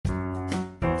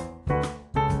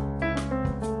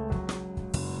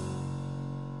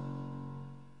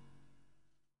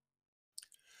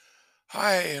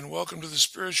Hi, and welcome to the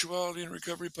Spirituality and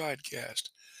Recovery Podcast.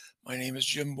 My name is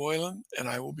Jim Boylan, and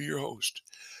I will be your host.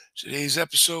 Today's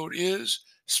episode is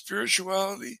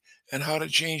Spirituality and How to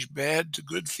Change Bad to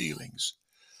Good Feelings.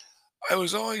 I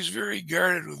was always very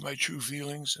guarded with my true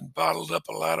feelings and bottled up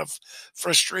a lot of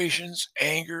frustrations,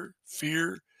 anger,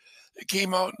 fear that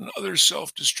came out in other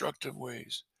self destructive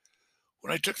ways.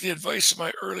 When I took the advice of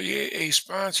my early AA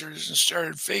sponsors and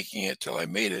started faking it till I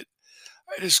made it,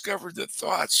 I discovered that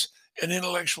thoughts and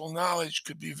intellectual knowledge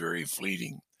could be very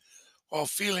fleeting, while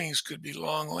feelings could be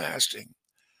long lasting.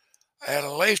 I had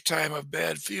a lifetime of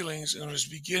bad feelings and was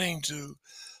beginning to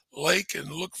like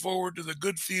and look forward to the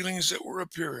good feelings that were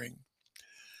appearing.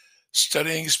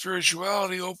 Studying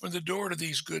spirituality opened the door to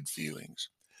these good feelings.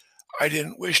 I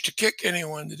didn't wish to kick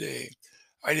anyone today.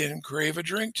 I didn't crave a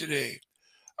drink today.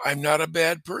 I'm not a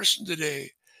bad person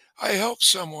today. I helped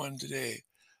someone today.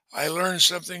 I learned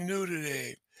something new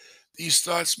today. These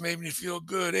thoughts made me feel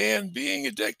good, and being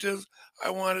addictive, I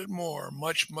wanted more,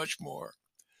 much, much more.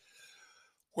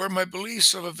 Where my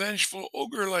beliefs of a vengeful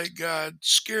ogre like God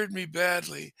scared me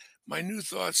badly, my new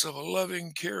thoughts of a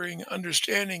loving, caring,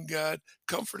 understanding God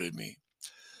comforted me.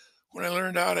 When I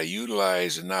learned how to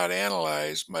utilize and not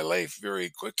analyze, my life very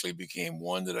quickly became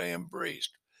one that I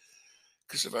embraced.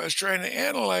 Because if I was trying to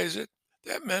analyze it,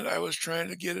 that meant I was trying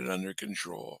to get it under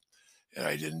control, and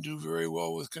I didn't do very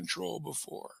well with control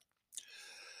before.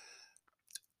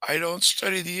 I don't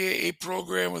study the AA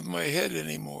program with my head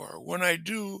anymore. When I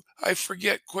do, I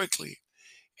forget quickly.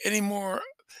 Anymore,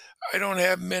 I don't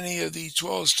have many of the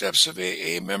 12 steps of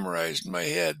AA memorized in my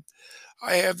head.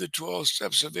 I have the 12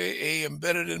 steps of AA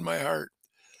embedded in my heart.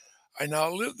 I now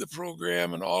live the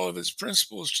program and all of its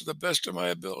principles to the best of my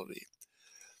ability.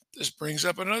 This brings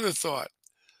up another thought.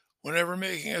 Whenever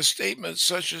making a statement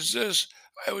such as this,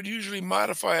 I would usually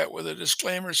modify it with a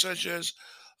disclaimer such as,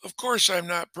 "Of course I'm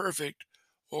not perfect,"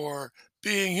 or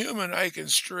 "Being human, I can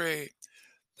stray."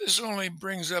 This only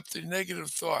brings up the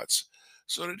negative thoughts.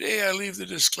 So today I leave the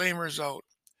disclaimers out.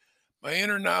 My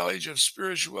inner knowledge of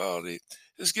spirituality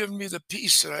has given me the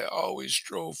peace that I always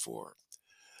strove for.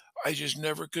 I just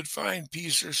never could find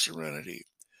peace or serenity.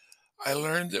 I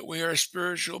learned that we are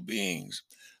spiritual beings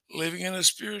living in a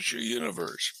spiritual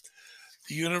universe.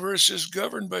 The universe is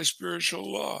governed by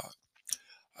spiritual law.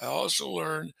 I also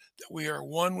learned that we are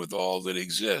one with all that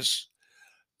exists.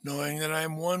 Knowing that I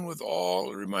am one with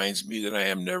all reminds me that I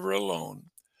am never alone.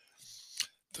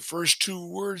 The first two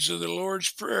words of the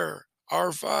Lord's Prayer,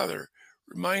 Our Father,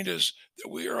 remind us that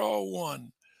we are all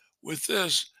one. With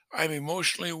this, I'm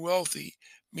emotionally wealthy,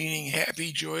 meaning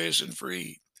happy, joyous, and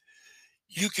free.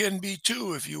 You can be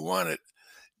too if you want it,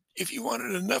 if you want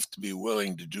it enough to be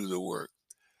willing to do the work.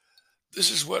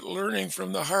 This is what learning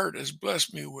from the heart has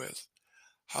blessed me with.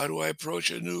 How do I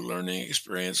approach a new learning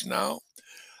experience now?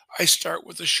 I start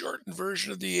with a shortened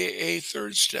version of the AA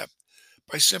third step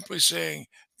by simply saying,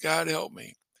 God help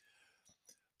me.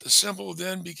 The simple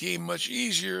then became much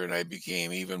easier, and I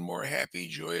became even more happy,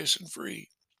 joyous, and free.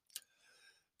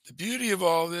 The beauty of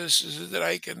all this is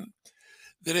that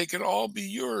it can all be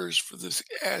yours for this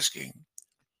asking.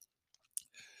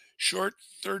 Short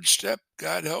third step,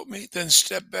 God help me, then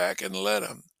step back and let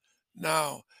him.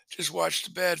 Now, just watch the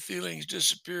bad feelings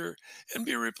disappear and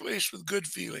be replaced with good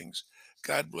feelings.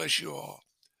 God bless you all.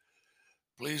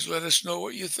 Please let us know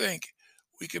what you think.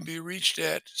 We can be reached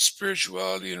at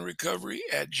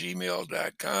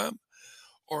spiritualityandrecovery@gmail.com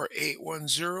or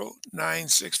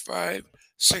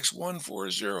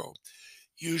 810-965-6140,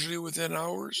 usually within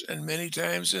hours and many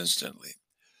times instantly.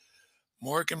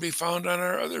 More can be found on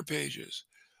our other pages.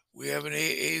 We have an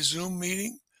AA Zoom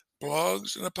meeting,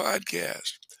 blogs, and a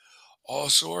podcast.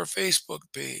 Also, our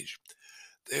Facebook page.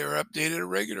 They are updated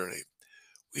regularly.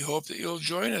 We hope that you'll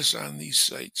join us on these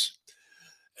sites.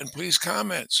 And please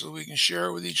comment so we can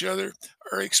share with each other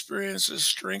our experiences,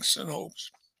 strengths, and hopes.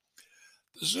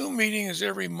 The Zoom meeting is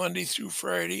every Monday through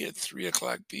Friday at 3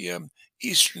 o'clock p.m.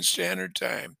 Eastern Standard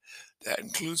Time. That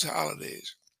includes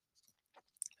holidays.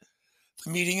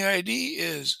 The meeting ID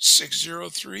is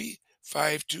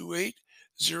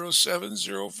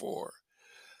 603-528-0704.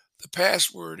 The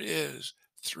password is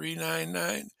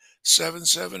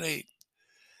 399778.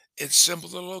 It's simple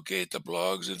to locate the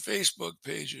blogs and Facebook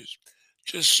pages.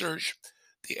 Just search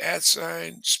the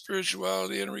 @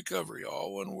 spirituality and recovery,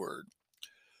 all one word.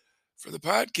 For the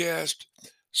podcast,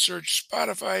 search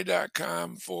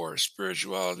spotify.com for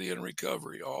spirituality and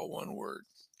recovery, all one word.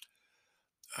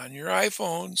 On your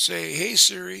iPhone, say, "Hey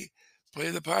Siri,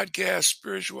 play the podcast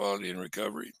Spirituality and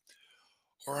Recovery."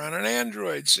 Or on an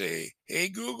Android, say, "Hey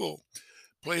Google,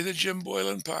 play the Jim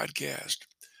Boylan podcast."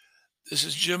 This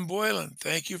is Jim Boylan.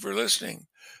 Thank you for listening.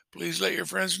 Please let your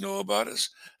friends know about us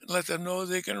and let them know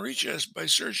they can reach us by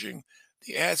searching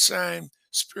the @ sign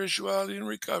spirituality and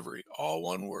recovery, all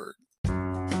one word.